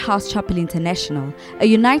Lighthouse Chapel International, a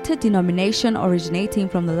united denomination originating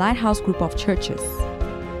from the Lighthouse Group of Churches.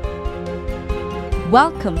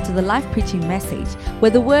 Welcome to the live preaching message, where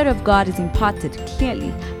the Word of God is imparted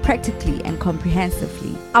clearly, practically, and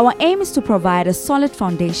comprehensively. Our aim is to provide a solid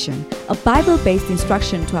foundation, a Bible-based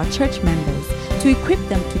instruction to our church members to equip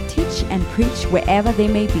them to teach and preach wherever they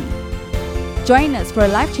may be. Join us for a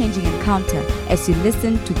life-changing encounter as you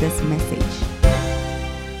listen to this message.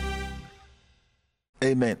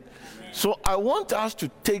 Amen. So I want us to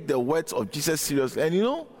take the words of Jesus seriously.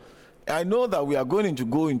 And I know that we are going to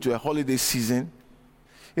go into a holiday season.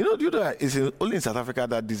 Do you know it's only in South Africa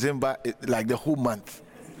that December is like the whole month.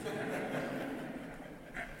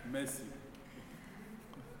 Mercy.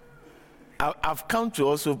 I've come to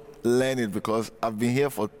also learn it because I've been here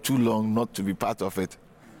for too long not to be part of it.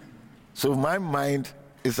 So my mind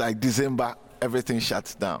is like December, everything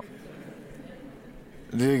shuts down.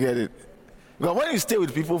 Do you get it? Because when you stay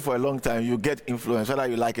with people for a long time, you get influence, whether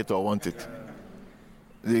you like it or want it.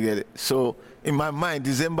 Do you get it? So in my mind,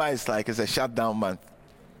 December is like it's a shutdown month.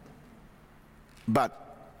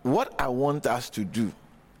 But what I want us to do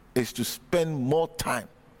is to spend more time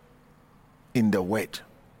in the Word.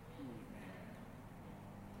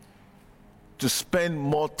 To spend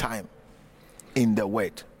more time in the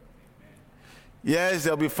Word. Yes,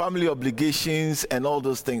 there'll be family obligations and all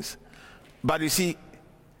those things. But you see,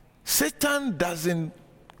 Satan doesn't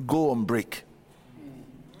go on break.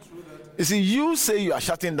 You see, you say you are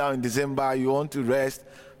shutting down in December, you want to rest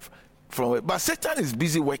from it, but Satan is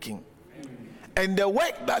busy working. And the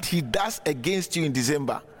work that he does against you in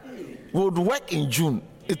December would work in June.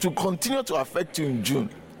 It will continue to affect you in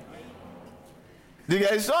June.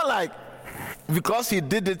 It's not like because he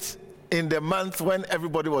did it in the month when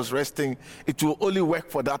everybody was resting, it will only work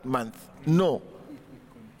for that month. No.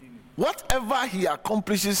 Whatever he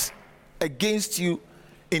accomplishes against you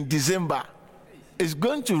in December is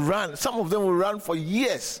going to run. Some of them will run for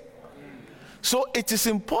years. So it is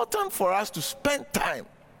important for us to spend time.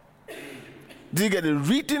 Do you get it?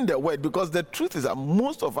 Reading the Word, because the truth is that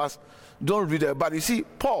most of us don't read it. But you see,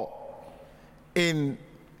 Paul, in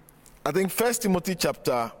I think 1 Timothy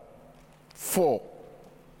chapter 4,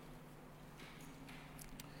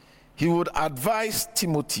 he would advise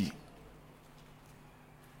Timothy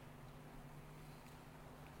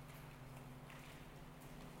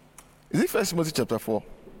Is it 1 Timothy chapter 4?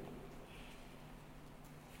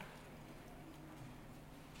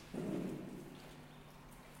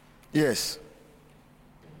 Yes.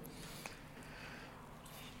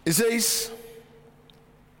 It says,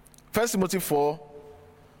 1 Timothy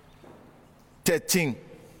 4:13.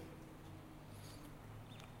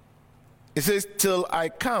 It says, till I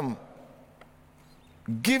come,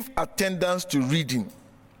 give attendance to reading,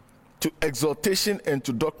 to exhortation, and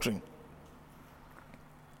to doctrine.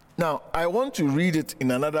 Now, I want to read it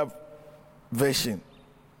in another version.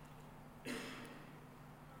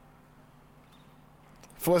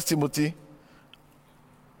 1 Timothy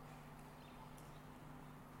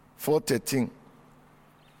 4:13.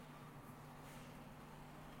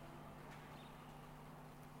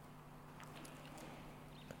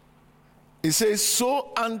 It says,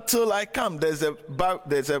 so until I come. There's a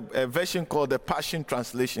version called the Passion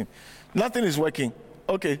Translation. Nothing is working.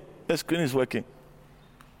 Okay, the screen is working.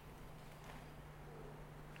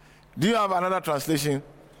 Do you have another translation?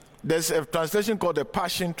 There's a translation called the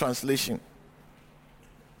Passion Translation.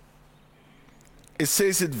 It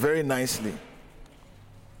says it very nicely.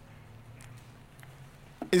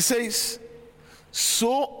 It says,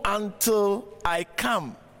 so until I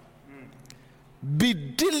come, be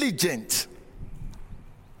diligent.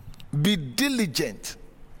 Be diligent.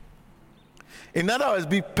 In other words,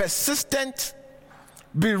 be persistent,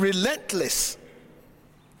 be relentless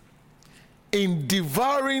in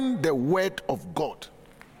devouring the Word of God.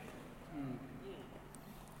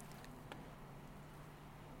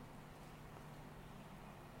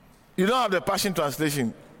 You don't have the Passion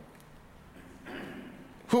Translation.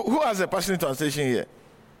 Who has a Passion Translation here?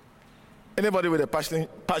 Anybody with a Passion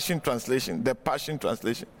Translation? The Passion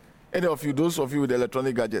Translation. Any of you, those of you with the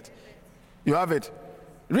electronic gadget? You have it?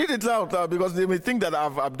 Read it loud, because they may think that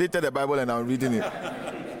I've updated the Bible and I'm reading it.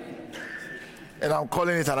 And I'm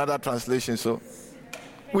calling it another translation. So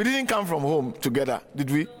we didn't come from home together, did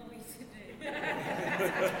we?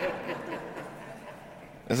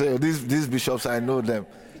 I say, oh, these bishops, I know them.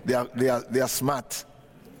 They are smart.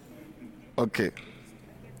 Okay. 1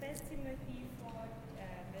 Timothy 4,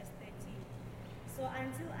 verse 13. So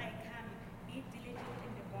until I come, be diligent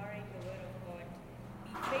in devouring the Word of God. Be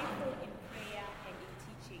faithful in prayer and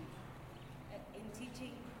in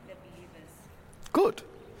teaching the believers. Good.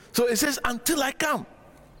 So it says, until I come.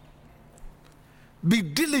 Be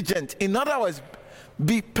diligent. In other words,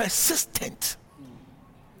 be persistent.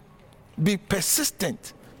 Be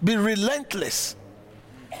persistent. Be relentless.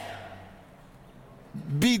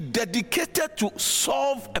 Be dedicated to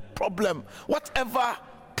solve a problem. Whatever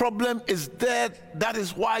problem is there, that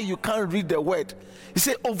is why you can't read the word. He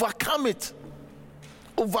said, overcome it.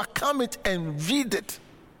 Overcome it and read it.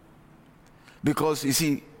 Because you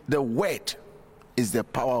see, the word is the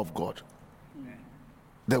power of God.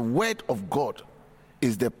 The word of God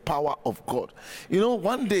is the power of God. You know,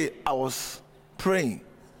 one day I was praying,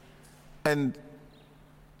 and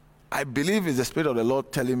I believe it's the Spirit of the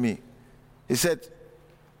Lord telling me. He said,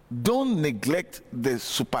 don't neglect the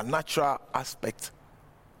supernatural aspect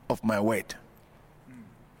of my word.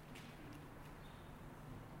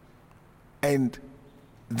 And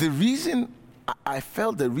the reason, I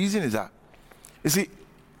felt the reason is that, you see,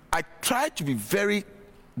 I try to be very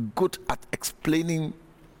good at explaining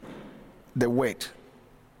the word.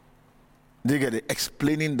 Do you get it?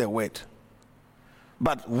 Explaining the word.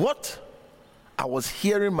 But what I was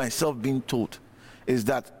hearing myself being told is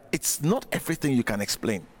that it's not everything you can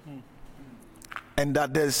explain. And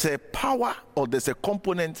that there's a power or there's a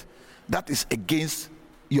component that is against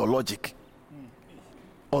your logic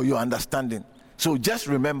or your understanding. So just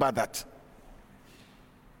remember that.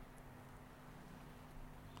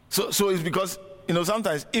 So it's because, you know,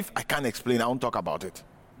 sometimes if I can't explain, I won't talk about it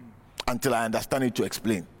until I understand it to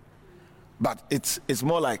explain. But it's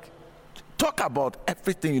more like, talk about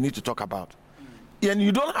everything you need to talk about. And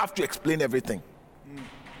you don't have to explain everything. Amen.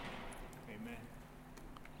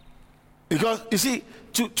 Because you see,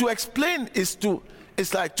 to explain is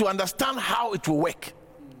it's like to understand how it will work.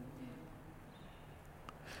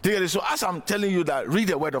 So as I'm telling you that, read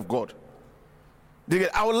the word of God.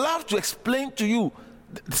 I would love to explain to you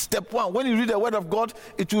step one. When you read the word of God,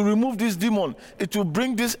 it will remove this demon. It will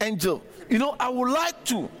bring this angel. You know, I would like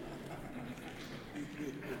to.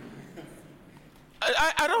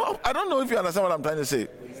 I don't know if you understand what I'm trying to say.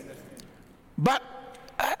 But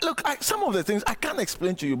look, some of the things I can't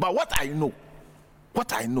explain to you. But what I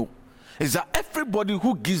know is that everybody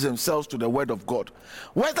who gives themselves to the word of God,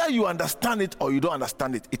 whether you understand it or you don't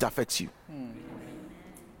understand it, it affects you.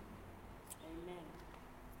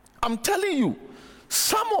 I'm telling you,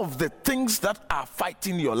 some of the things that are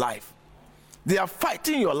fighting your life, they are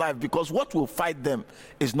fighting your life because what will fight them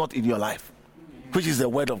is not in your life, which is the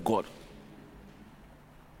word of God.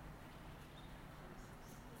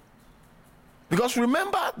 Because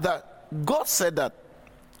remember that God said that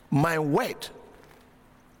my word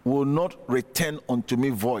will not return unto me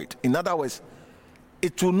void. In other words,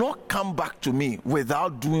 it will not come back to me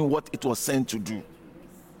without doing what it was sent to do.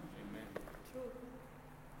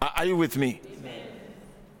 Are you with me? Amen.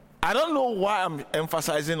 I don't know why I'm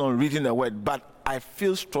emphasizing on reading the word, but I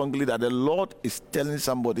feel strongly that the Lord is telling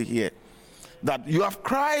somebody here that you have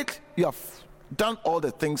cried, you have done all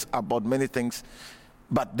the things about many things,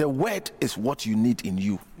 but the word is what you need in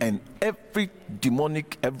you. And every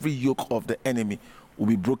demonic, every yoke of the enemy will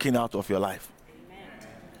be broken out of your life. Amen.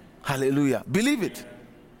 Hallelujah. Believe it.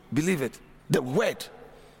 Believe it. The word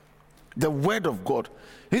of God.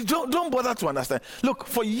 Don't bother to understand. Look,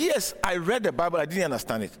 for years I read the Bible, I didn't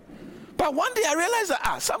understand it. But one day I realized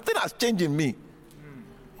that something has changed in me.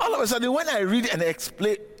 All of a sudden, when I read and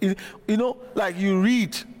explain, you know, like you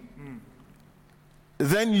read,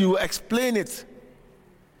 then you explain it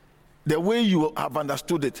the way you have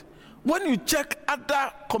understood it. When you check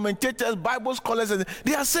other commentators, Bible scholars,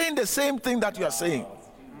 they are saying the same thing that you are saying.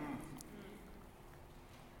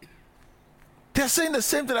 They are saying the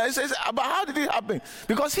same thing. I say, but how did it happen?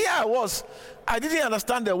 Because here I didn't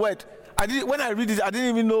understand the word. When I read it, I didn't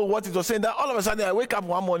even know what it was saying. That all of a sudden, I wake up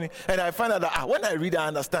one morning and I find out that when I read, I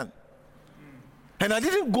understand. And I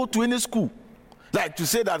didn't go to any school. Like to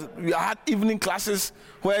say that we had evening classes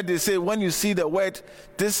where they say when you see the word,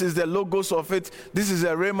 this is the logos of it, this is the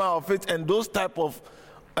rhema of it, and those type of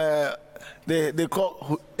they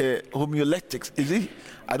call homiletics. Is it?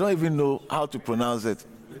 I don't even know how to pronounce it,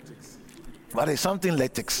 but it's something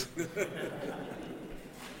letics.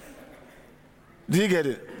 Do you get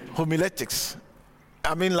it? Homiletics.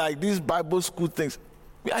 I mean, like these Bible school things.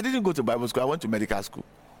 I didn't go to Bible school. I went to medical school.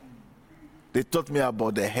 They taught me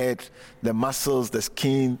about the head, the muscles, the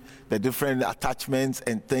skin, the different attachments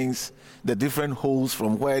and things, the different holes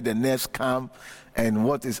from where the nerves come, and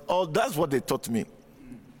what is all. That's what they taught me.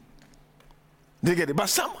 They get it. But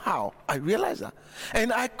somehow I realized that.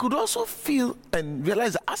 And I could also feel and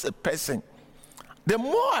realize that as a person, the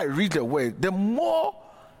more I read the word, the more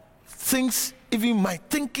things, even my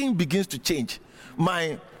thinking begins to change.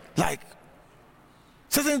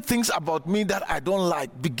 Certain things about me that I don't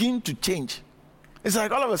like begin to change. It's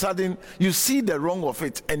like all of a sudden you see the wrong of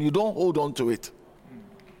it and you don't hold on to it.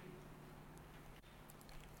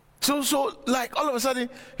 So like all of a sudden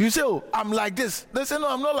you say, oh, I'm like this. They say, no,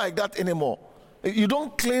 I'm not like that anymore. You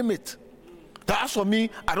don't claim it. That as for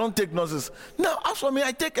me, I don't take nonsense. No, as for me,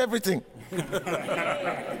 I take everything. Do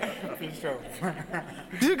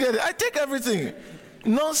you get it? I take everything.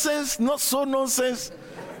 Nonsense, not so nonsense.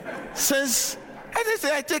 Sense,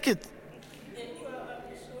 anything, I take it.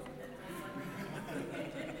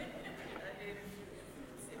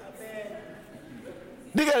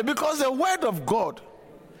 Do you get it? Because the word of God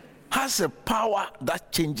has a power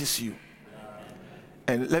that changes you.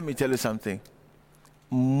 And let me tell you something.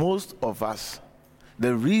 Most of us,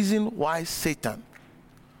 the reason why Satan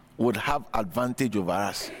would have advantage over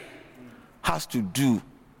us has to do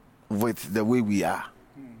with the way we are.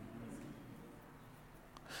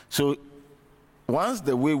 So once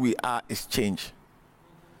the way we are is changed,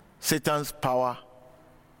 Satan's power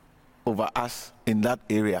over us in that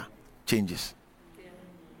area changes.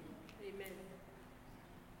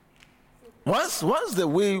 Once the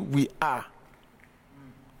way we are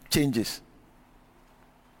changes,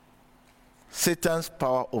 Satan's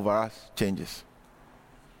power over us changes.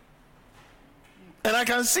 And I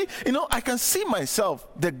can see myself,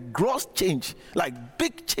 the gross change, like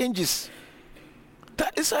big changes.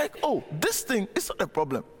 That is like, oh, this thing is not a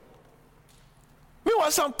problem.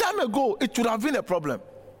 Meanwhile, some time ago, it would have been a problem.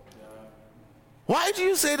 Why do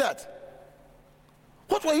you say that?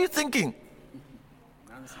 What were you thinking?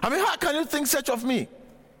 I mean, how can you think such of me?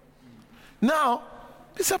 Now,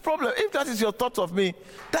 it's a problem. If that is your thought of me,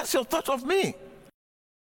 that's your thought of me.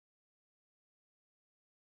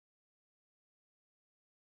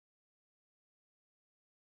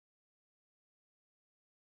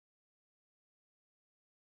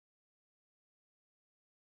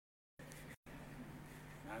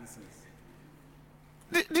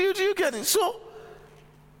 Do you get it? So,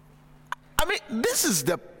 I mean, this is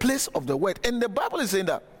the place of the word. And the Bible is saying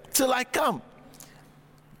that, till I come,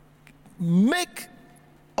 make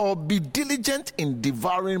or be diligent in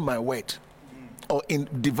devouring my word, or in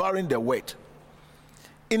devouring the word.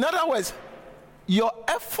 In other words, your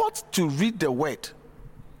effort to read the word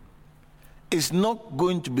is not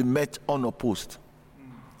going to be met unopposed.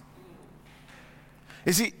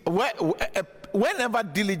 You see, whenever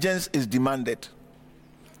diligence is demanded,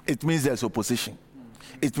 it means there's opposition.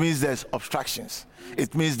 It means there's obstructions.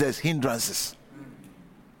 It means there's hindrances.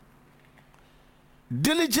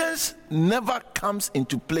 Diligence never comes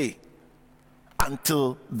into play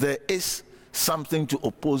until there is something to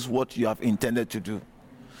oppose what you have intended to do.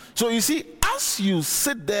 So you see, as you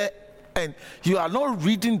sit there and you are not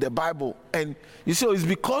reading the Bible, and you say, oh, it's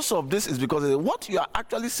because of this, it's because of this. What you are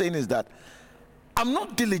actually saying is that I'm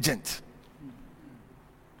not diligent.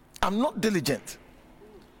 I'm not diligent.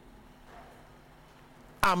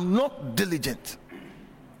 I'm not diligent.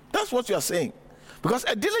 That's what you are saying. Because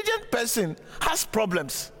a diligent person has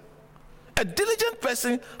problems. A diligent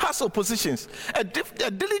person has oppositions. A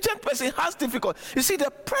diligent person has difficulty. You see,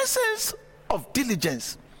 the presence of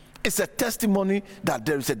diligence is a testimony that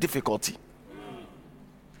there is a difficulty.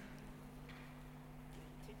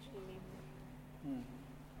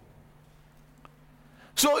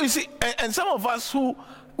 So you see, and some of us who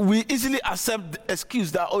we easily accept the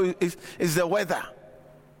excuse that, oh, it's the weather.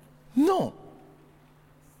 No.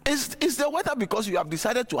 It's the weather because you have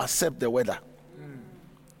decided to accept the weather.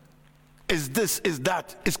 Is this, is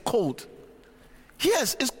that, it's cold.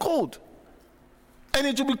 Yes, it's cold. And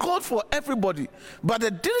it will be cold for everybody. But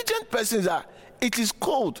the diligent person is that it is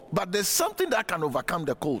cold, but there's something that can overcome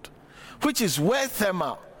the cold, which is wear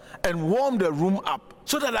thermal and warm the room up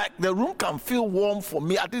so that like the room can feel warm for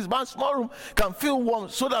me. At least my small room can feel warm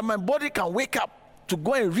so that my body can wake up to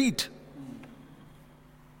go and read.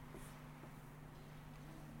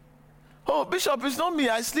 Oh, Bishop, it's not me.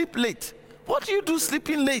 I sleep late. What do you do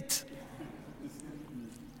sleeping late?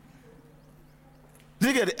 Do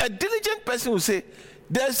you get it? A diligent person will say,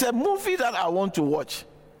 there's a movie that I want to watch,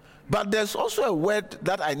 but there's also a word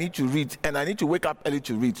that I need to read, and I need to wake up early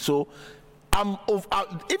to read. So,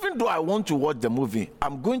 even though I want to watch the movie,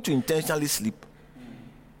 I'm going to intentionally sleep.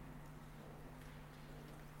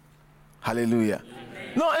 Hallelujah.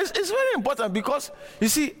 No, it's very important because, you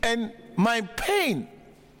see, and my pain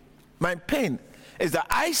is that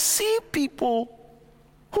I see people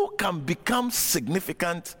who can become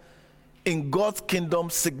significant in God's kingdom,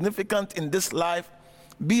 significant in this life,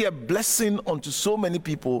 be a blessing unto so many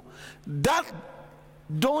people that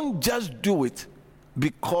don't just do it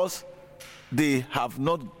because they have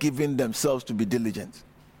not given themselves to be diligent.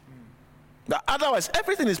 Now, otherwise,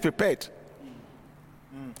 everything is prepared.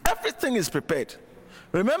 Everything is prepared.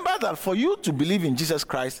 Remember that for you to believe in Jesus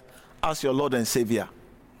Christ as your Lord and Savior,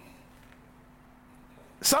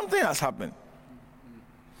 something has happened.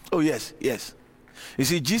 Oh, yes. You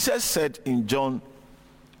see, Jesus said in John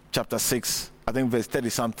chapter 6, I think verse 30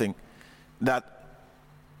 something, that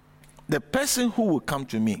the person who will come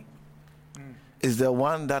to me is the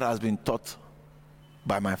one that has been taught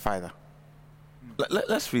by my Father.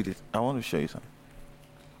 Let's read it. I want to show you something.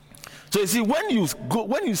 So you see, when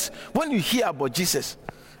you hear about Jesus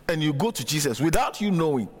and you go to Jesus without you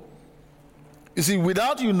knowing,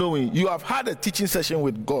 you have had a teaching session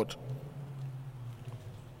with God.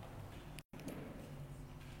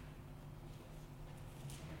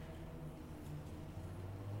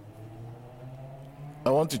 I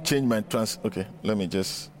want to change my okay, let me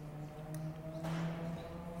just.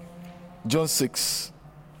 John 6.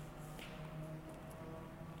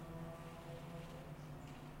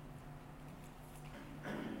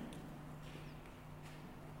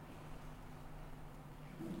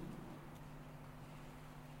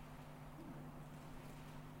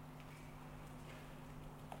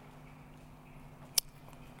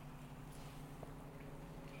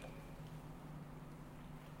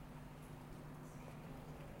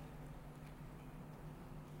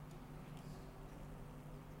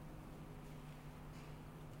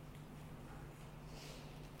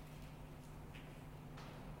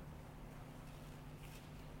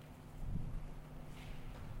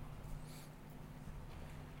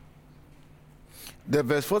 The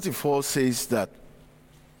verse 44 says that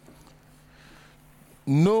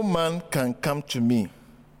no man can come to me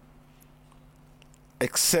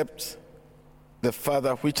except the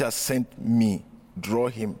Father which has sent me draw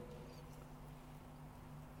him,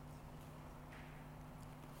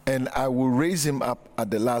 and I will raise him up at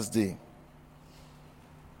the last day.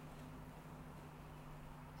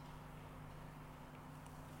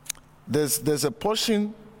 There's a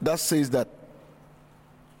portion that says that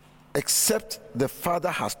except the Father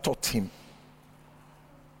has taught him.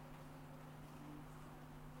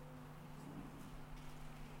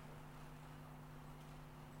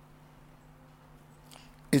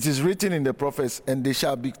 It is written in the prophets, and they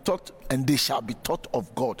shall be taught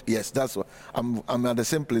of God. Yes, that's what I'm at the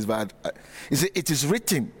same place. But it is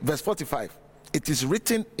written, verse 45. It is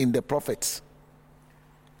written in the prophets.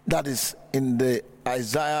 That is in the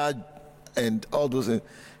Isaiah and all those.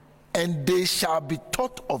 And they shall be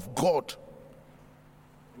taught of God.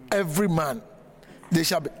 Every man.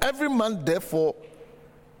 Every man, therefore,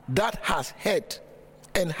 that has heard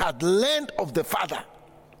and had learned of the Father,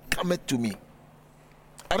 cometh to me.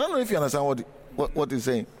 I don't know if you understand what he's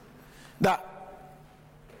saying. That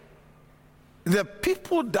the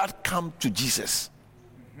people that come to Jesus,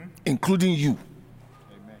 including you,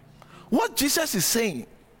 amen, what Jesus is saying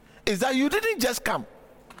is that you didn't just come.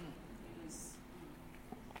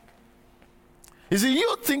 You see,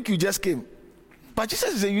 you think you just came, but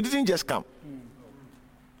Jesus is saying you didn't just come.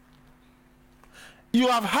 You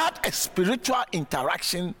have had a spiritual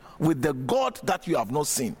interaction with the God that you have not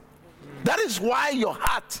seen. That is why your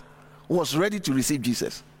heart was ready to receive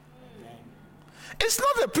Jesus. It's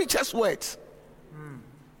not the preacher's words.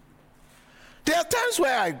 There are times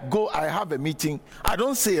where I go, I have a meeting, I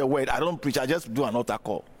don't say a word, I don't preach, I just do an altar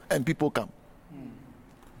call, and people come.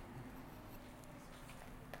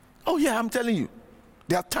 Oh yeah, I'm telling you.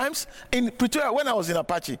 There are times in Pretoria when I was in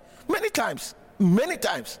Apache, many times,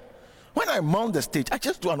 when I mount the stage, I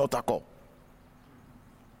just do an altar call.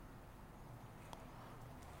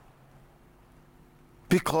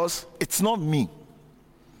 Because it's not me,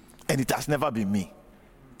 and it has never been me.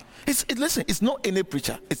 Listen, it's not any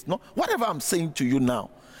preacher. It's not whatever I'm saying to you now.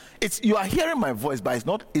 You are hearing my voice, but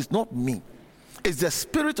it's not me. It's the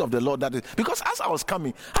Spirit of the Lord that is. Because as I was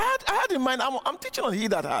coming, I had in mind, I'm teaching on he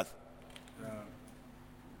that hath.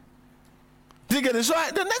 Do you get it? So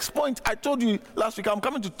the next point I told you last week, I'm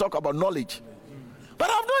coming to talk about knowledge. But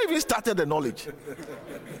I've not even started the knowledge.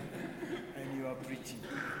 And you are preaching.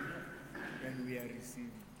 And we are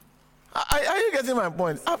receiving. Are you getting my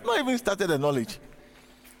point? I've not even started the knowledge.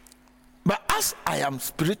 But as I am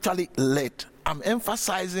spiritually led, I'm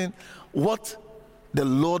emphasizing what the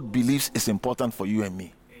Lord believes is important for you and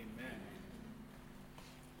me.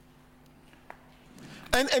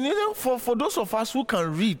 Amen. And you know, for those of us who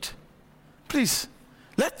can read, please,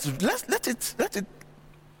 let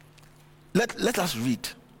us read.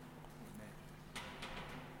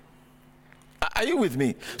 Are you with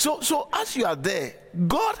me? So as you are there,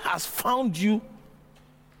 God has found you,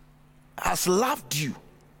 has loved you,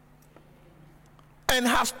 and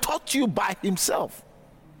has taught you by himself.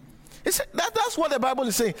 That's what the Bible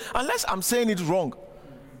is saying. Unless I'm saying it wrong.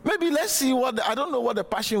 Maybe let's see I don't know what the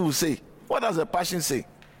Passion will say. What does the Passion say?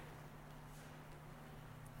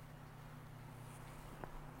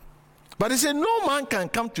 But he said, no man can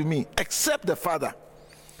come to me except the Father,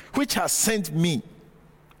 which has sent me,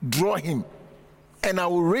 draw him, and I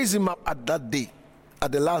will raise him up at that day,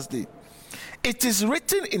 at the last day. It is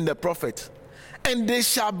written in the prophet, and they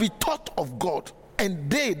shall be taught of God, and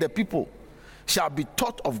they, the people, shall be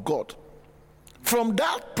taught of God. From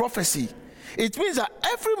that prophecy, it means that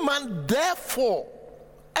every man therefore,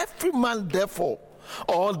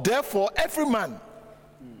 or therefore every man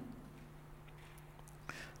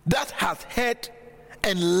that hath heard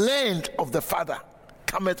and learned of the Father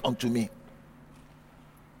cometh unto me.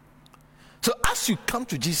 So as you come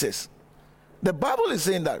to Jesus, the Bible is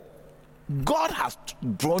saying that God has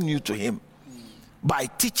drawn you to him by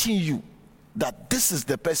teaching you that this is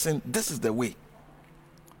the person, this is the way.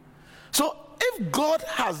 So if God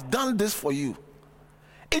has done this for you,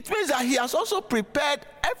 it means that he has also prepared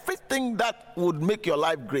everything that would make your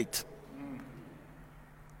life great.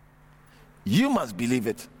 You must believe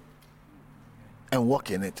it and walk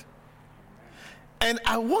in it. And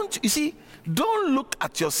I want you see, don't look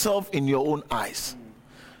at yourself in your own eyes.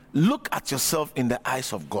 Look at yourself in the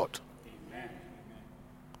eyes of God.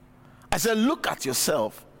 I said, look at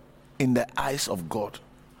yourself in the eyes of God.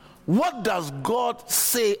 What does God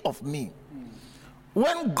say of me?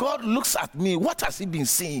 When God looks at me, what has he been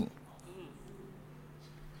seeing?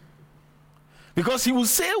 Because he will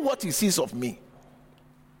say what he sees of me.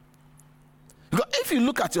 Because if you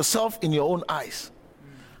look at yourself in your own eyes,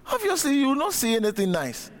 obviously you will not see anything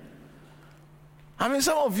nice. I mean,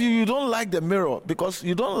 some of you don't like the mirror because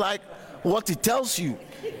you don't like what it tells you.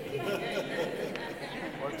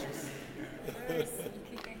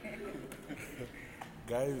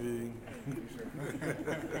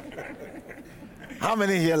 How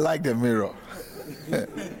many here like the mirror?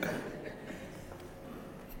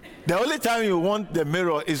 The only time you want the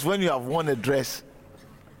mirror is when you have worn a dress.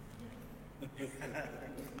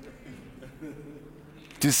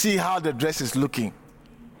 To see how the dress is looking.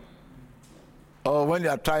 Or when you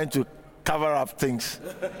are trying to cover up things.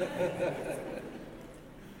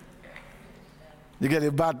 You get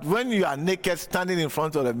it? But when you are naked standing in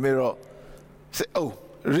front of the mirror, say, oh,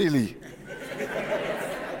 really?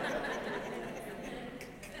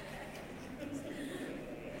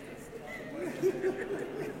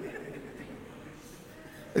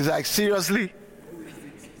 It's like, seriously?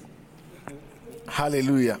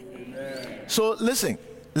 Hallelujah. So listen,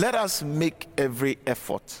 let us make every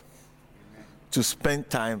effort to spend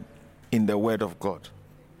time in the Word of God.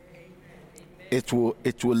 It will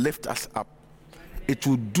lift us up. It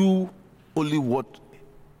will do only what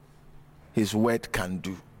his Word can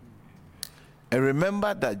do. And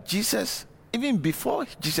remember that Jesus, even before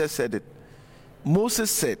Jesus said it, Moses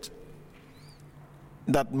said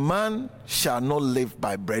that man shall not live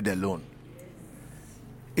by bread alone.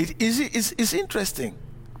 It's interesting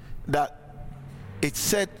that it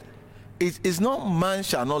said it is not man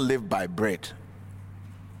shall not live by bread,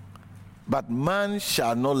 but man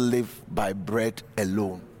shall not live by bread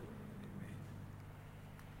alone.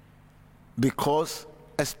 Because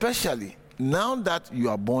especially now that you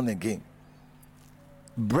are born again,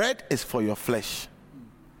 bread is for your flesh,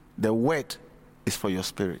 the word is for your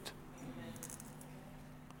spirit.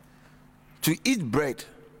 To eat bread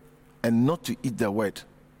and not to eat the word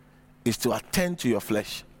is to attend to your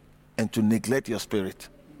flesh and to neglect your spirit,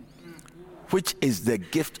 which is the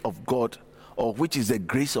gift of God, or which is the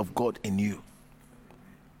grace of God in you.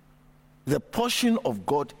 The portion of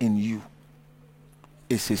God in you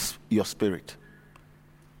is your spirit.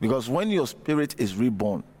 Because when your spirit is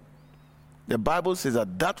reborn, the Bible says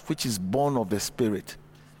that which is born of the spirit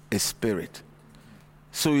is spirit.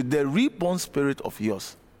 So the reborn spirit of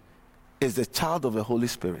yours is the child of the Holy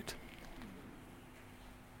Spirit.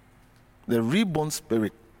 The reborn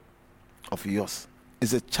spirit of yours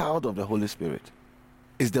is a child of the Holy Spirit.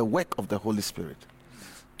 Is the work of the Holy Spirit.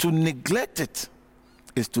 To neglect it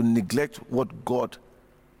is to neglect what God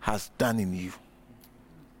has done in you.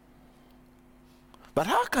 But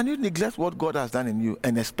how can you neglect what God has done in you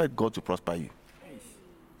and expect God to prosper you?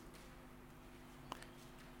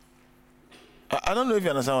 I don't know if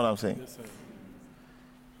you understand what I'm saying. Yes, sir.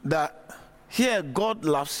 That here God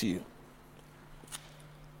loves you.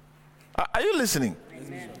 Are you listening?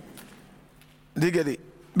 Amen. Do you get it?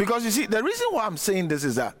 Because you see, the reason why I'm saying this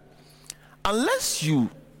is that unless you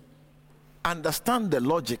understand the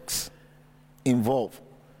logics involved,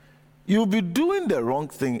 you'll be doing the wrong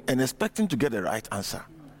thing and expecting to get the right answer.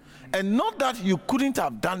 And not that you couldn't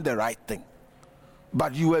have done the right thing,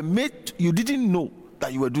 but you didn't know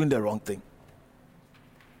that you were doing the wrong thing.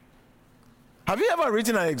 Have you ever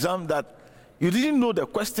written an exam that You didn't know the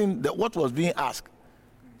question, that what was being asked.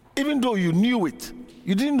 Even though you knew it,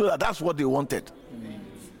 you didn't know that that's what they wanted.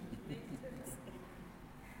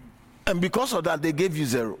 And because of that, they gave you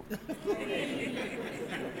 0.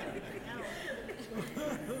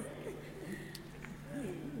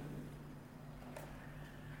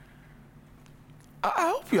 I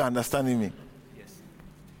hope you're understanding me. Yes.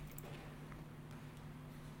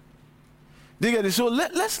 Do you get it? So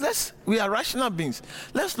let's we are rational beings.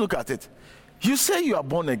 Let's look at it. You say you are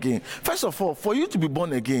born again. First of all, for you to be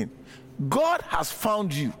born again, God has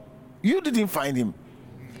found you. You didn't find him.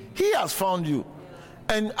 He has found you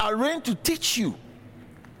and arranged to teach you,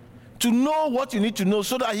 to know what you need to know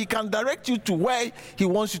so that he can direct you to where he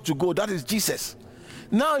wants you to go. That is Jesus.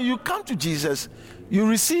 Now you come to Jesus, you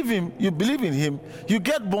receive him, you believe in him, you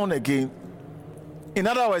get born again. In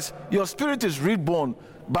other words, your spirit is reborn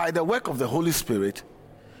by the work of the Holy Spirit.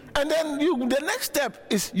 And then the next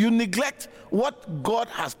step is you neglect what God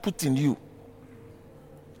has put in you.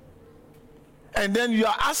 And then you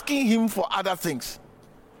are asking him for other things.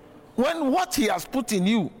 When what he has put in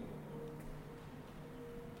you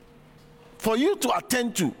for you to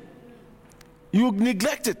attend to, you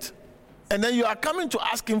neglect it. And then you are coming to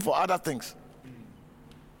ask him for other things.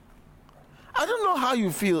 I don't know how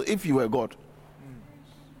you feel if you were God.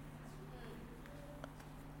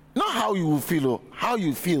 Not how you will feel, how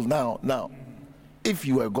you feel now, if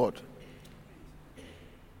you were God.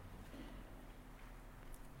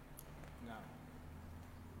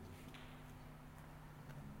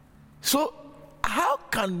 So how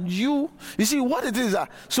can you see what it is?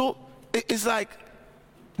 So it's like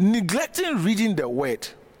neglecting reading the word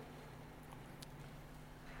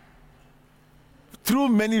through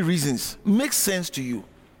many reasons makes sense to you.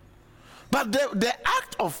 But the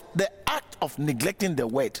act of neglecting the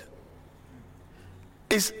word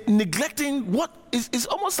is neglecting what is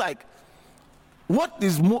almost like what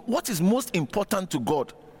is most important to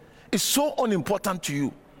God is so unimportant to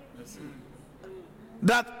you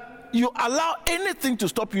that you allow anything to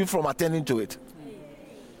stop you from attending to it.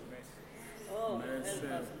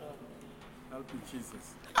 Help you,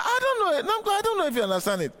 Jesus. I don't know if you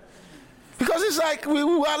understand it, because it's like we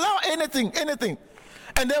will allow anything, and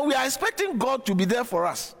then we are expecting God to be there for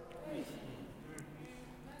us.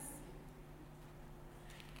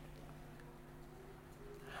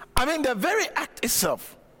 I mean, the very act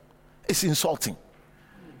itself is insulting.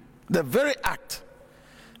 The very act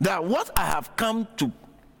that what I have come to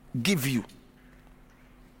give you,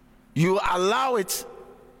 you allow it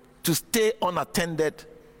to stay unattended,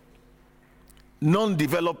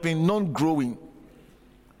 non-developing, non-growing,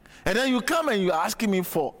 and then you come and you are asking me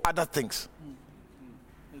for other things.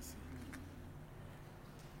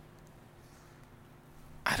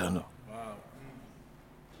 I don't know. Wow.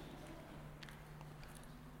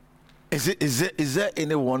 Is there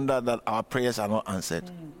any wonder that our prayers are not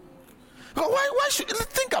answered? Why should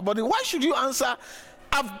think about it? Why should you answer?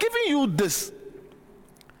 I've given you this,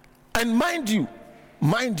 and mind you,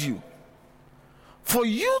 for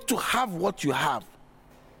you to have what you have.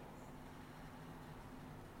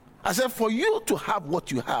 I said, for you to have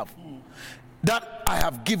what you have, that I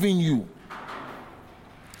have given you.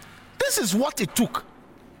 This is what it took.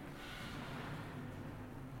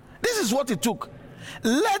 This is what it took.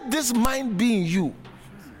 Let this mind be in you,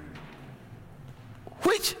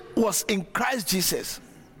 which was in Christ Jesus,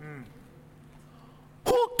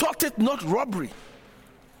 who thought it not robbery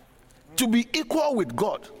to be equal with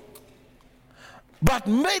God, but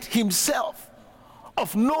made himself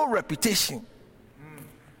of no reputation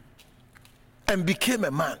and became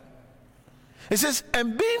a man. It says,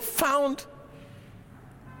 and being found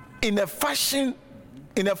in a form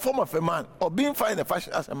of a man, or being found in a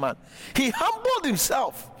fashion as a man, he humbled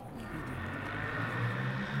himself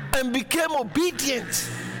and became obedient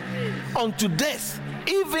unto death,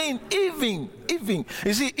 even.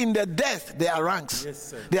 You see, in the death there are ranks.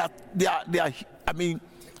 Yes, sir. They are. I mean,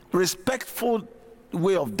 respectful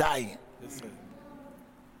way of dying. Yes, sir.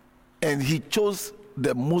 And he chose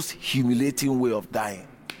the most humiliating way of dying,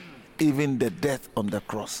 even the death on the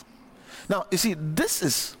cross. Now, you see, this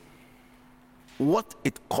is what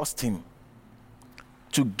it cost him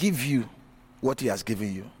to give you what he has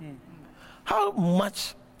given you. How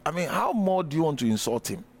much, how more do you want to insult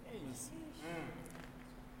him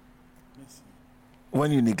when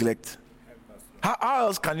you neglect? How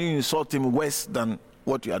else can you insult him worse than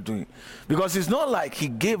what you are doing? Because it's not like he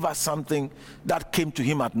gave us something that came to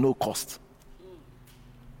him at no cost.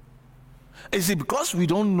 Is it because we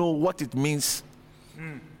don't know what it means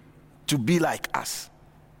to be like us?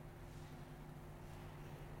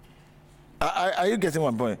 Are you getting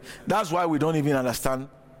my point? That's why we don't even understand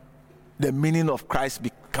the meaning of Christ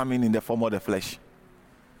becoming in the form of the flesh.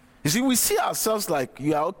 You see, we see ourselves like,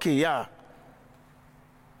 you are okay, yeah.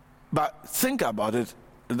 But think about it,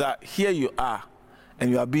 that here you are,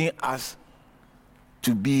 and you are being asked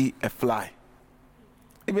to be a fly.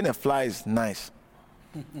 Even a fly is nice.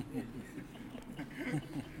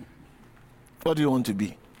 What do you want to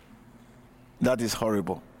be? That is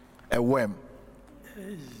horrible. A worm.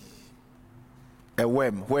 A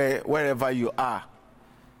worm, wherever you are,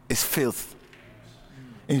 is filth.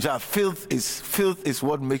 In fact, filth is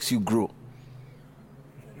what makes you grow.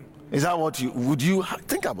 Is that what would you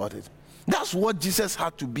think about it? That's what Jesus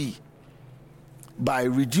had to be by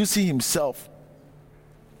reducing himself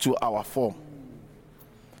to our form.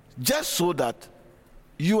 Just so that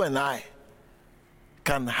you and I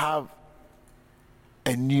can have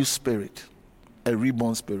a new spirit, a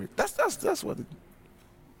reborn spirit. That's what it is.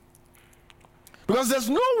 Because there's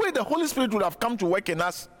no way the Holy Spirit would have come to work in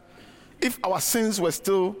us if our sins were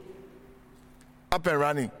still up and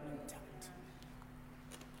running.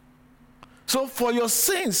 So for your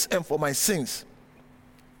sins and for my sins,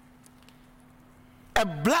 a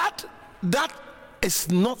blood that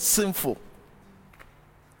is not sinful,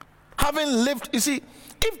 having lived, you see,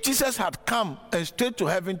 if Jesus had come and straight to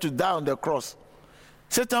heaven to die on the cross,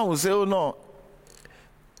 Satan would say, oh no,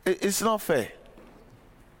 it's not fair.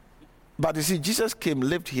 But you see, Jesus came,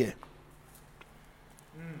 lived here,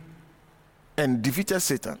 and defeated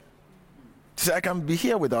Satan. He said, I can be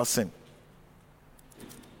here without sin.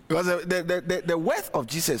 Because the worth of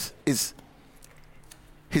Jesus is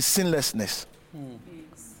his sinlessness.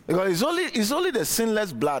 Because it's only the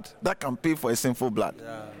sinless blood that can pay for a sinful blood,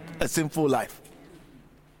 a sinful life.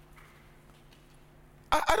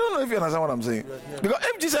 I don't know if you understand what I'm saying. Because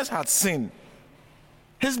if Jesus had sinned,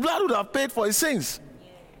 his blood would have paid for his sins.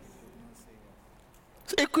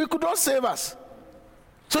 He could not save us.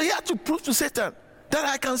 So he had to prove to Satan that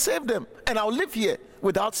I can save them and I'll live here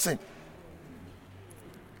without sin.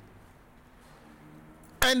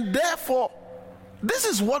 And therefore, this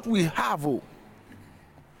is what we have.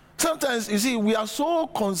 Sometimes, you see, we are so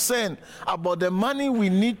concerned about the money we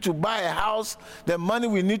need to buy a house, the money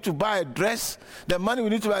we need to buy a dress, the money we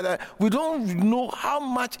need to buy that. We don't know how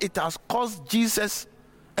much it has cost Jesus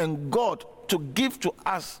and God to give to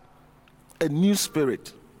us a new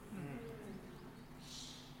spirit.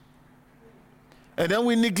 And then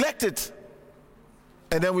we neglect it.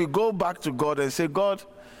 And then we go back to God and say, God,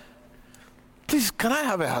 please, can I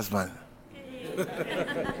have a husband?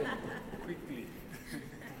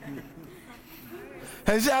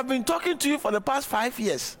 And he said, I've been talking to you for the past 5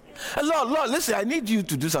 years. And Lord, listen, I need you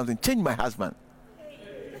to do something. Change my husband.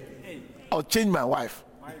 Or change my wife.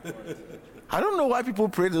 I don't know why people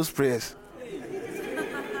pray those prayers.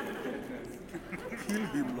 Kill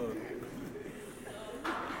him, Lord.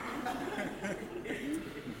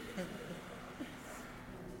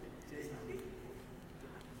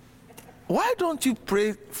 Why don't you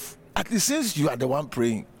pray, at least since you are the one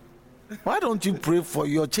praying, why don't you pray for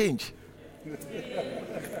your change?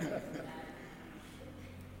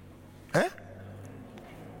 Eh?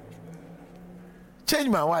 Change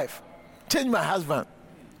my wife, change my husband.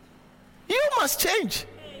 You must change.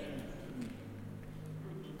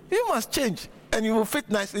 You must change, and you will fit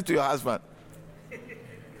nicely to your husband.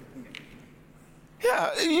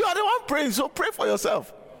 Yeah, you are the one praying, so pray for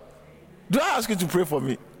yourself. Do I ask you to pray for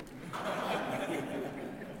me?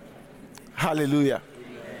 Hallelujah.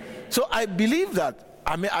 So I believe that,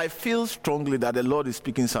 I feel strongly that the Lord is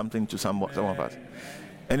speaking something to some of us.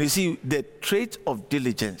 And you see, the trait of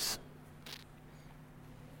diligence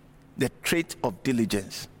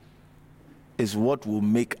is what will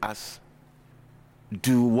make us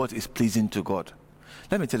do what is pleasing to God.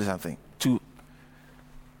 Let me tell you something. To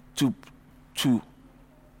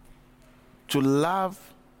love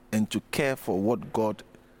and to care for what God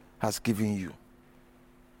has given you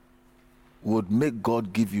would make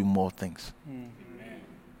God give you more things.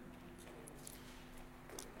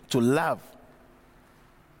 To love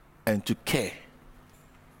and to care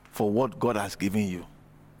for what God has given you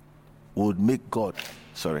would make God,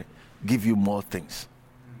 give you more things.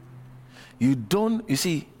 You didn't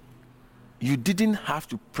have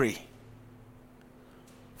to pray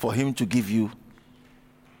for him to give you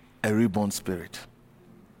a reborn spirit.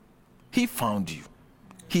 He found you.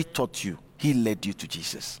 He taught you. He led you to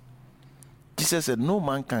Jesus. Jesus said, no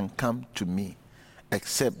man can come to me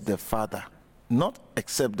except the Father, not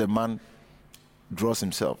except the man draws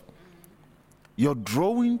himself. Your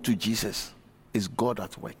drawing to Jesus is God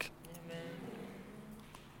at work. Amen.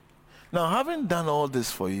 Now, having done all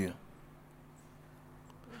this for you,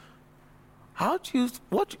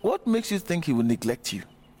 what makes you think he will neglect you?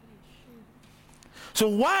 So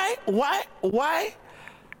why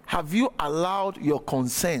have you allowed your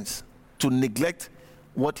concerns to neglect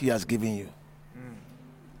what he has given you?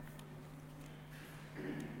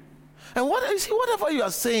 And whatever you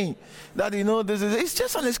are saying, that it's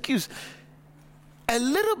just an excuse. A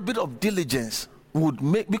little bit of diligence would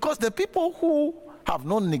make, because the people who have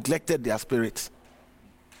not neglected their spirits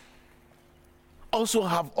also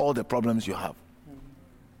have all the problems you have.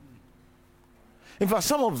 In fact,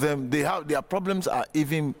 some of them, their problems are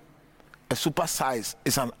even a supersize.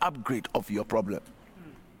 It's an upgrade of your problem.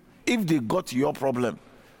 If they got your problem,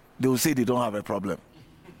 they will say they don't have a problem.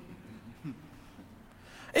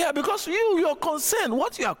 Yeah, because you're concerned.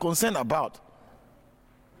 What you are concerned about,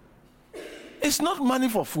 it's not money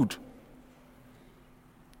for food.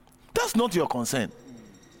 That's not your concern.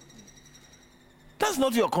 That's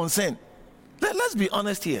not your concern. Let's be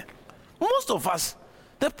honest here. Most of us,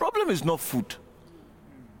 the problem is not food.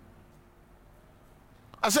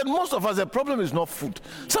 I said most of us, the problem is not food.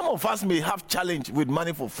 Some of us may have challenge with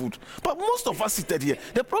money for food. But most of us seated here,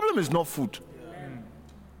 the problem is not food.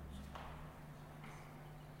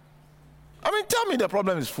 I mean, tell me the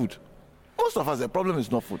problem is food. Most of us, the problem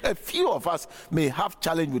is not food. A few of us may have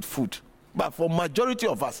challenge with food. But for majority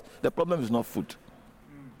of us, the problem is not food.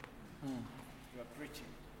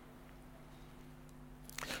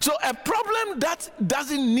 So a problem that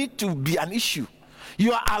doesn't need to be an issue,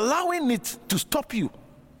 you are allowing it to stop you.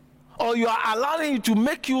 Or you are allowing it to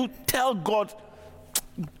make you tell God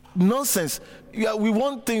nonsense. Yeah, we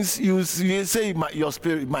want things, you say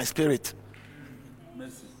my spirit.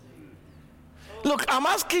 Look, I'm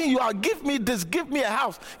asking you, give me this, give me a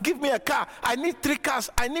house, give me a car. I need 3 cars,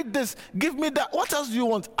 I need this, give me that. What else do you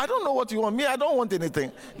want? I don't know what you want. Me, I don't want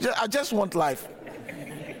anything. I just want life.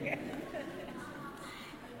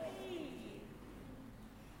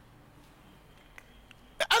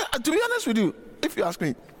 To be honest with you, if you ask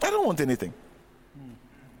me, I don't want anything.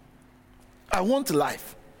 I want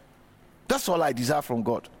life. That's all I desire from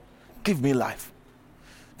God. Give me life.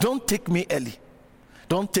 Don't take me early.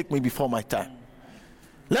 Don't take me before my time.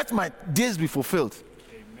 Let my days be fulfilled.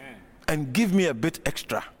 Amen. And give me a bit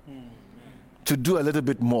extra to do a little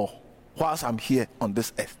bit more whilst I'm here on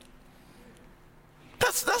this earth.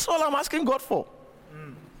 That's all I'm asking God for.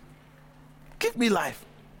 Give me life.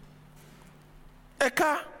 A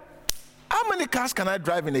car. How many cars can I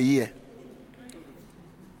drive in a year?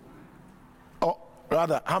 Or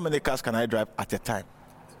rather, how many cars can I drive at a time?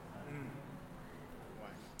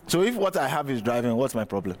 So if what I have is driving, what's my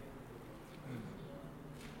problem?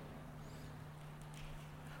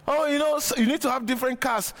 Oh, so you need to have different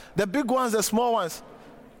cars. The big ones, the small ones.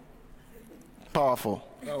 Powerful.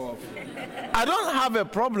 I don't have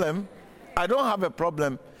a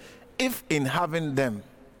problem if in having them,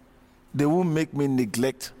 they will make me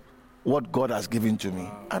neglect what God has given to me.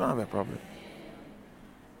 I don't have a problem.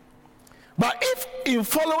 But if in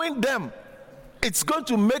following them, it's going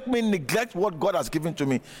to make me neglect what God has given to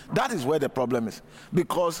me, that is where the problem is.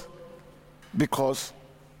 Because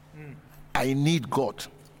I need God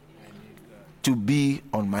to be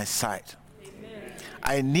on my side.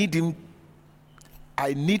 I need him.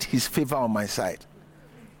 I need his favor on my side.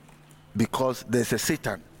 Because there's a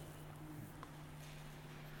Satan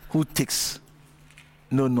who takes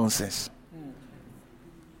no nonsense.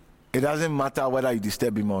 It doesn't matter whether you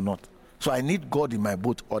disturb him or not. So I need God in my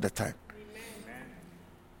boat all the time.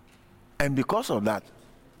 And because of that,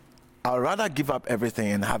 I'd rather give up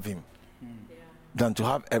everything and have him than to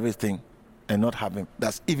have everything and not have him.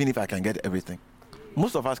 That's even if I can get everything.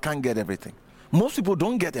 Most of us can't get everything. Most people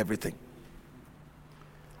don't get everything.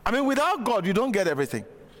 I mean, without God, you don't get everything.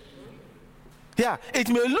 Yeah, it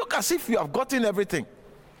may look as if you have gotten everything.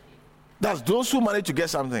 That's those who manage to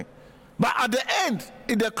get something. But at the end,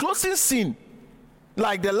 in the closing scene,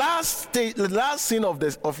 like the last scene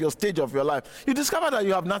of your stage of your life, you discover that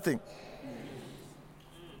you have nothing.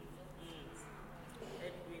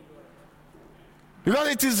 Because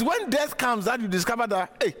it is when death comes that you discover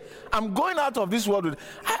that, hey, I'm going out of this world.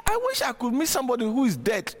 I wish I could meet somebody who is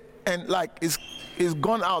dead and like is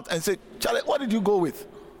gone out and say, Charlie, what did you go with?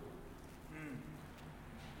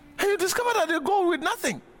 And you discover that they go with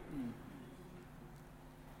nothing.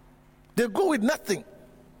 They go with nothing.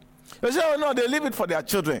 They say, oh no, they leave it for their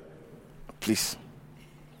children. Please.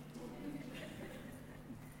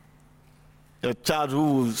 Your child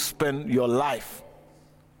who will spend your life,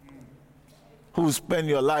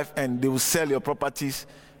 and they will sell your properties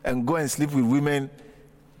and go and sleep with women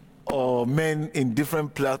or men in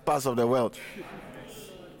different parts of the world.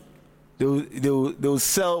 They will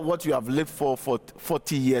sell what you have lived for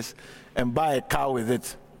 40 years and buy a car with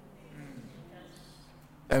it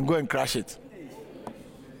and go and crash it.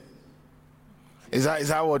 Is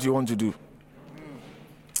that what you want to do?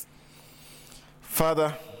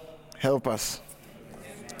 Father, help us.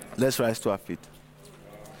 Let's rise to our feet.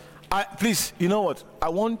 Please, you know what? I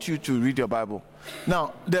want you to read your Bible.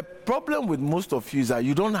 Now, the problem with most of you is that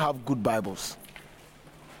you don't have good Bibles.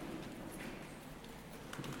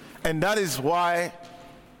 And that is why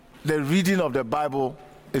the reading of the Bible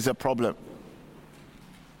is a problem.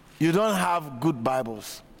 You don't have good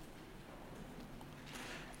Bibles.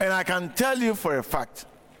 And I can tell you for a fact,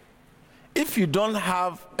 if you don't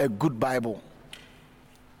have a good Bible,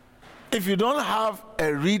 if you don't have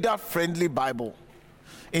a reader-friendly Bible,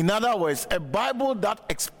 in other words, a Bible that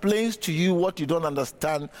explains to you what you don't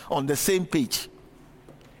understand on the same page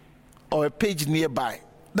or a page nearby,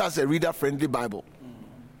 that's a reader-friendly Bible.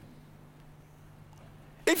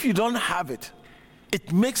 If you don't have it,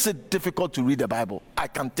 it makes it difficult to read the Bible. I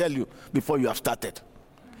can tell you before you have started.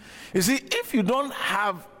 You see, if you don't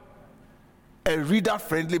have a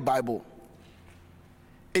reader-friendly Bible,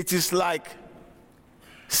 it is like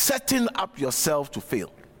setting up yourself to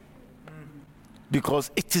fail.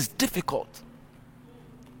 Because it is difficult.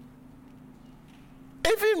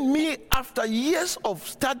 Even me, after years of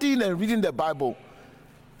studying and reading the Bible,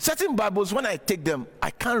 certain Bibles, when I take them, I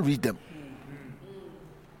can't read them.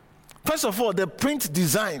 First of all, the print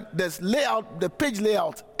design, there's layout, the page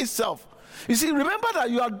layout itself. You see, remember that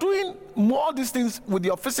you are doing more of these things with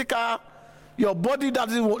your physical, your body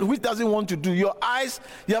which doesn't want to do. Your eyes,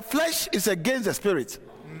 your flesh is against the spirit.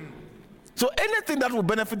 So anything that will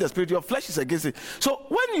benefit the spirit, your flesh is against it. So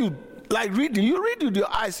when you like reading, you read with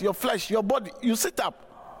your eyes, your flesh, your body, you sit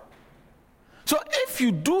up. So if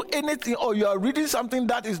you do anything or you are reading something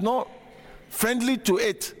that is not friendly to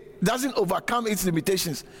it, doesn't overcome its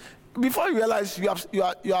limitations, before you realize you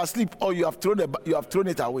are asleep or you have thrown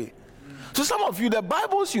it away. So some of you, the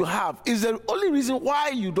Bibles you have is the only reason why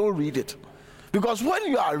you don't read it. Because when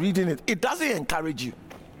you are reading it, it doesn't encourage you.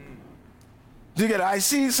 Do you get it? I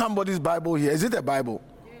see somebody's Bible here. Is it a Bible?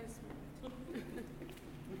 Yes.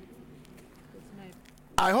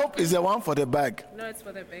 I hope it's the one for the bag. No, it's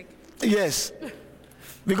for the bag. Yes.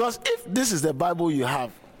 Because if this is the Bible you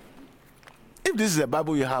have,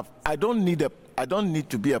 I don't need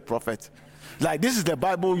to be a prophet. Like, this is the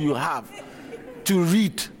Bible you have to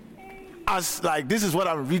read. As like, this is what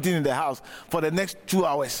I'm reading in the house for the next 2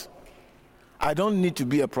 hours. I don't need to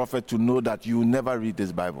be a prophet to know that you will never read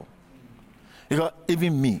this Bible. Because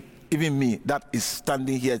even me, that is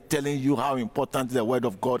standing here telling you how important the Word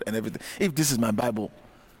of God and everything. If this is my Bible,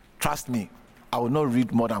 trust me, I will not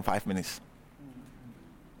read more than 5 minutes.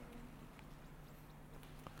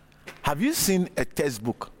 Have you seen a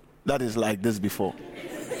textbook that is like this before?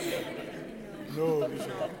 No.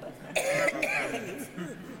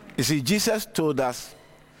 You see, Jesus told us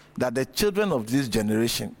that the children of this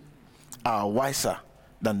generation are wiser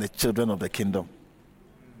than the children of the kingdom.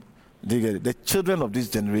 The children of this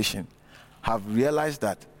generation have realized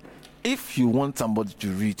that if you want somebody to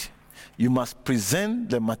read, you must present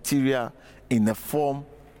the material in a form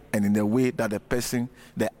and in a way that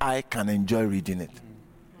the eye can enjoy reading it.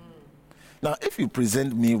 Now, if you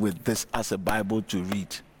present me with this as a Bible to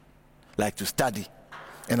read, like to study,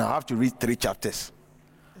 and I have to read 3 chapters,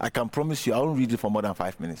 I can promise you I won't read it for more than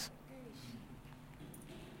 5 minutes.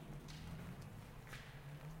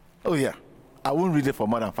 Oh yeah, I won't read it for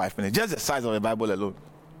more than 5 minutes. Just the size of the Bible alone.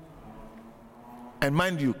 And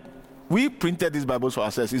mind you, we printed these Bibles for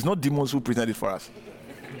ourselves. It's not demons who printed it for us.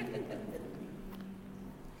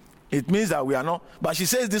 It means that we are not. But she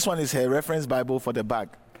says this one is her reference Bible for the bag.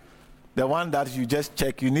 The one that you just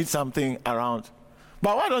check. You need something around.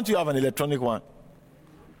 But why don't you have an electronic one?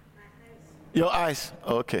 Your eyes.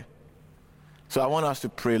 Okay. So I want us to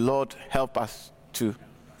pray, Lord, help us to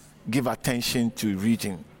give attention to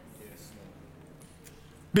reading.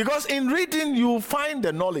 Because in reading, you find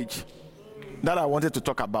the knowledge that I wanted to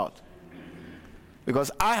talk about.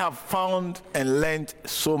 Because I have found and learned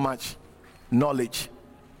so much knowledge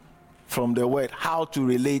from the word, how to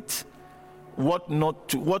relate,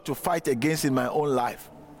 what to fight against in my own life.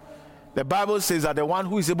 The Bible says that the one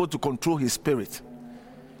who is able to control his spirit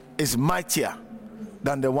is mightier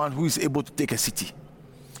than the one who is able to take a city.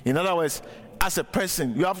 In other words, as a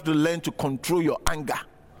person, you have to learn to control your anger.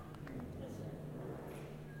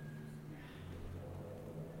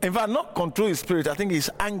 In fact, not control his spirit, I think it's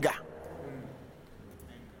anger.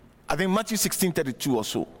 I think Matthew 16:32 or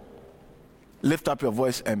so. Lift up your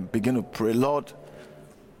voice and begin to pray. Lord,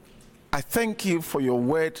 I thank you for your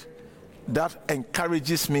word that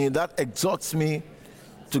encourages me, that exhorts me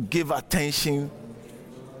to give attention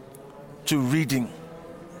to reading.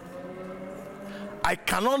 I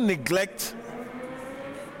cannot neglect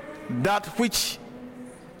that which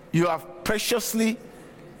you have preciously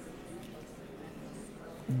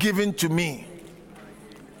given to me,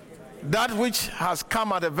 that which has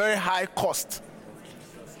come at a very high cost.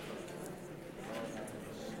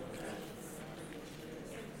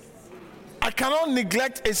 I cannot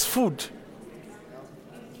neglect its food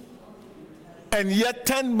and yet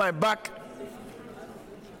turn my back,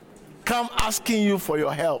 come asking you for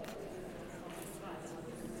your help.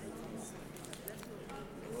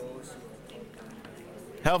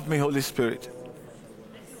 Help me, Holy Spirit.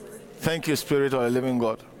 Thank you, Spirit of the living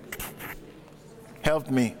God. Help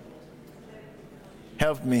me.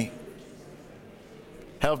 Help me.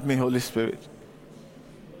 Help me, Holy Spirit.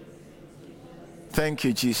 Thank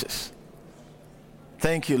you, Jesus.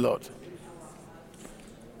 Thank you, Lord.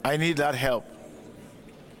 I need that help.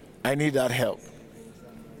 I need that help.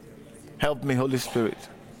 Help me, Holy Spirit.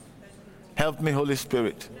 Help me, Holy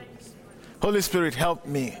Spirit. Holy Spirit, help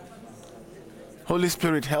me. Holy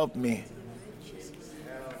Spirit, help me.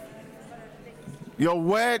 Your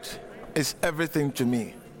word is everything to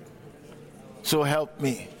me. So help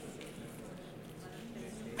me.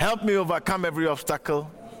 Help me overcome every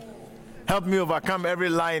obstacle. Help me overcome every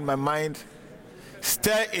lie in my mind.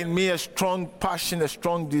 Stir in me a strong passion, a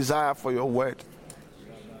strong desire for your word.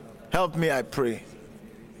 Help me, I pray.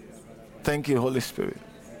 Thank you, Holy Spirit.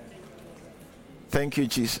 Thank you,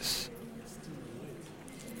 Jesus.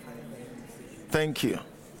 Thank you.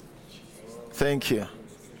 Thank you.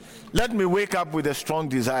 Let me wake up with a strong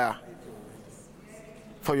desire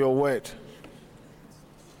for your word.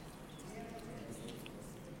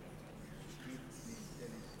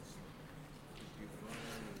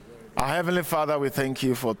 Our Heavenly Father, we thank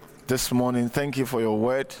you for this morning. Thank you for your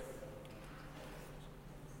word.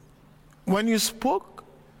 When you spoke,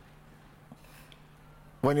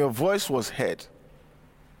 when your voice was heard,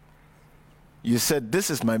 you said, "This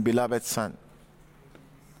is my beloved Son,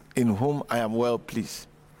 in whom I am well pleased.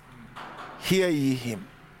 Hear ye him."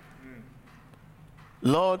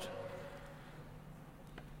 Lord,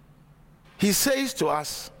 he says to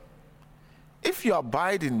us, if you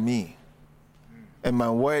abide in me and my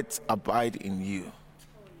words abide in you,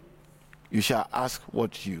 you shall ask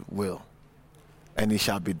what you will, and it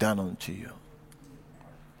shall be done unto you.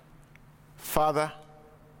 Father,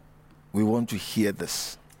 we want to hear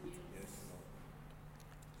this.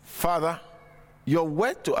 Father, your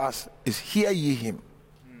word to us is, hear ye him.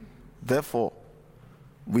 Therefore,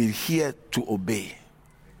 we hear to obey.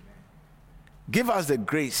 Give us the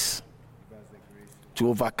grace to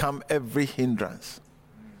overcome every hindrance,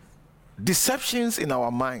 deceptions in our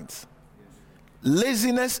minds,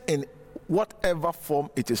 laziness in whatever form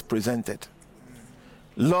it is presented.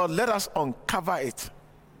 Lord, let us uncover it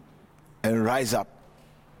and rise up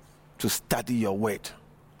to study your word,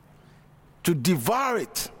 to devour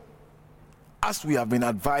it as we have been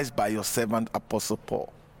advised by your servant Apostle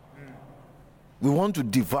Paul. We want to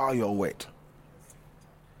devour your word,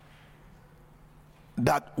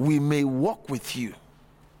 that we may walk with you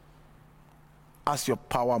as your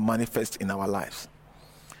power manifests in our lives.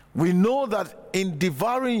 We know that in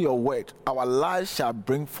devouring your word, our lives shall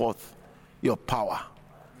bring forth your power,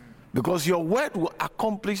 because your word will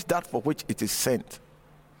accomplish that for which it is sent.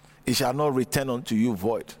 It shall not return unto you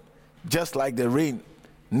void, just like the rain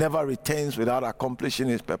never returns without accomplishing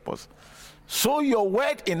its purpose. So your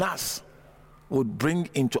word in us would bring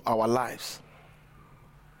into our lives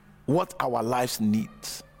what our lives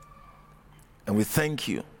needs. And we thank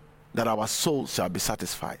you that our souls shall be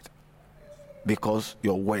satisfied because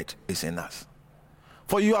your word is in us.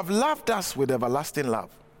 For you have loved us with everlasting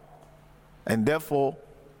love, and therefore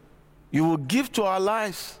you will give to our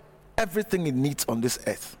lives everything it needs on this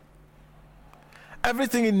earth.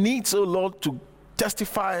 Everything it needs, O Lord, to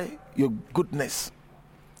testify your goodness.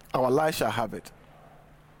 Our lives shall have it.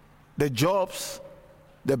 The jobs,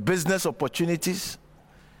 the business opportunities,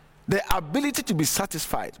 the ability to be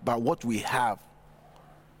satisfied by what we have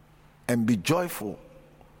and be joyful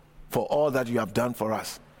for all that you have done for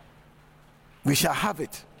us. We shall have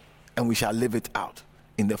it and we shall live it out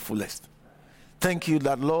in the fullest. Thank you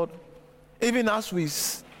that, Lord, even as we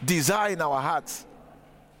desire in our hearts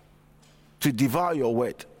to devour your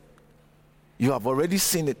word, you have already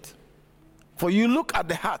seen it. For you look at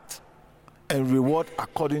the heart and reward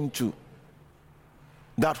according to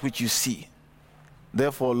that which you see.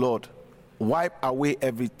 Therefore, Lord, wipe away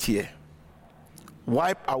every tear.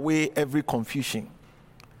 Wipe away every confusion.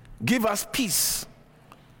 Give us peace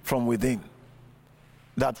from within,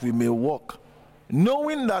 that we may walk,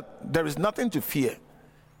 knowing that there is nothing to fear,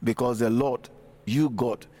 because the Lord, you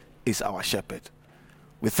God, is our shepherd.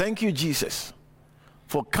 We thank you, Jesus,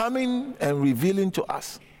 for coming and revealing to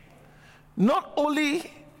us not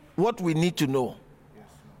only what we need to know,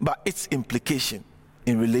 but its implication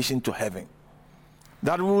in relation to heaven.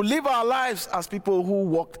 That we will live our lives as people who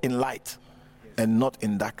walked in light and not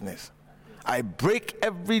in darkness. I break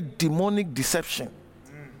every demonic deception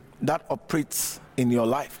that operates in your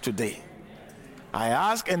life today. I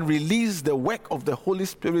ask and release the work of the Holy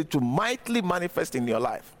Spirit to mightily manifest in your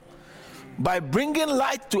life by bringing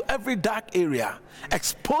light to every dark area,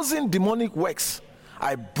 exposing demonic works.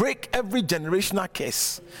 I break every generational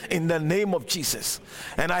curse in the name of Jesus,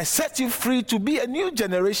 and I set you free to be a new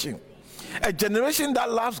generation, a generation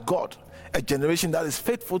that loves God, a generation that is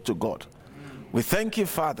faithful to God. We thank you,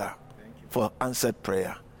 Father, for answered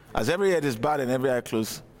prayer. As every head is bowed and every eye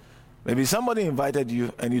closed, maybe somebody invited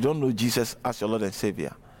you and you don't know Jesus as your Lord and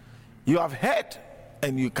Savior. You have heard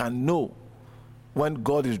and you can know when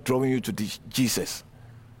God is drawing you to Jesus.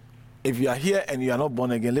 If you are here and you are not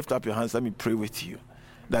born again, lift up your hands. Let me pray with you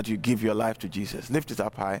that you give your life to Jesus. Lift it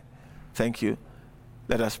up high. Thank you.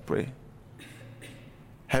 Let us pray.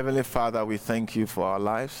 Heavenly Father, we thank you for our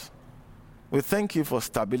lives. We thank you for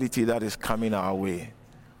stability that is coming our way.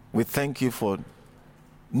 We thank you for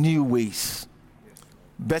new ways,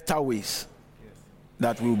 better ways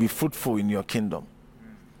that will be fruitful in your kingdom.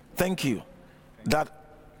 Thank you that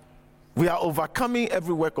we are overcoming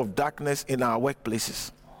every work of darkness in our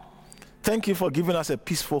workplaces. Thank you for giving us a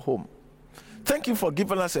peaceful home. Thank you for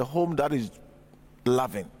giving us a home that is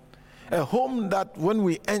loving, a home that when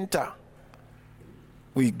we enter,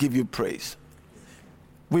 we give you praise.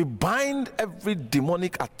 We bind every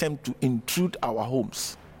demonic attempt to intrude our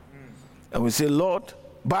homes. And we say, Lord,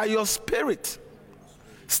 by your Spirit,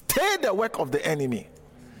 stay the work of the enemy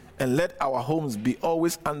and let our homes be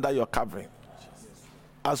always under your covering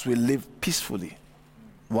as we live peacefully,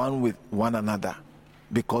 one with one another,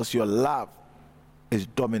 because your love is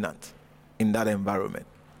dominant in that environment.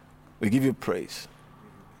 We give you praise.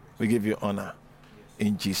 We give you honor.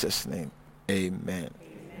 In Jesus' name, amen.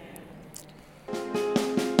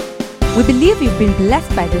 We believe you've been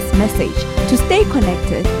blessed by this message. To stay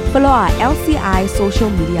connected, follow our LCI social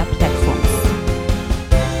media platforms.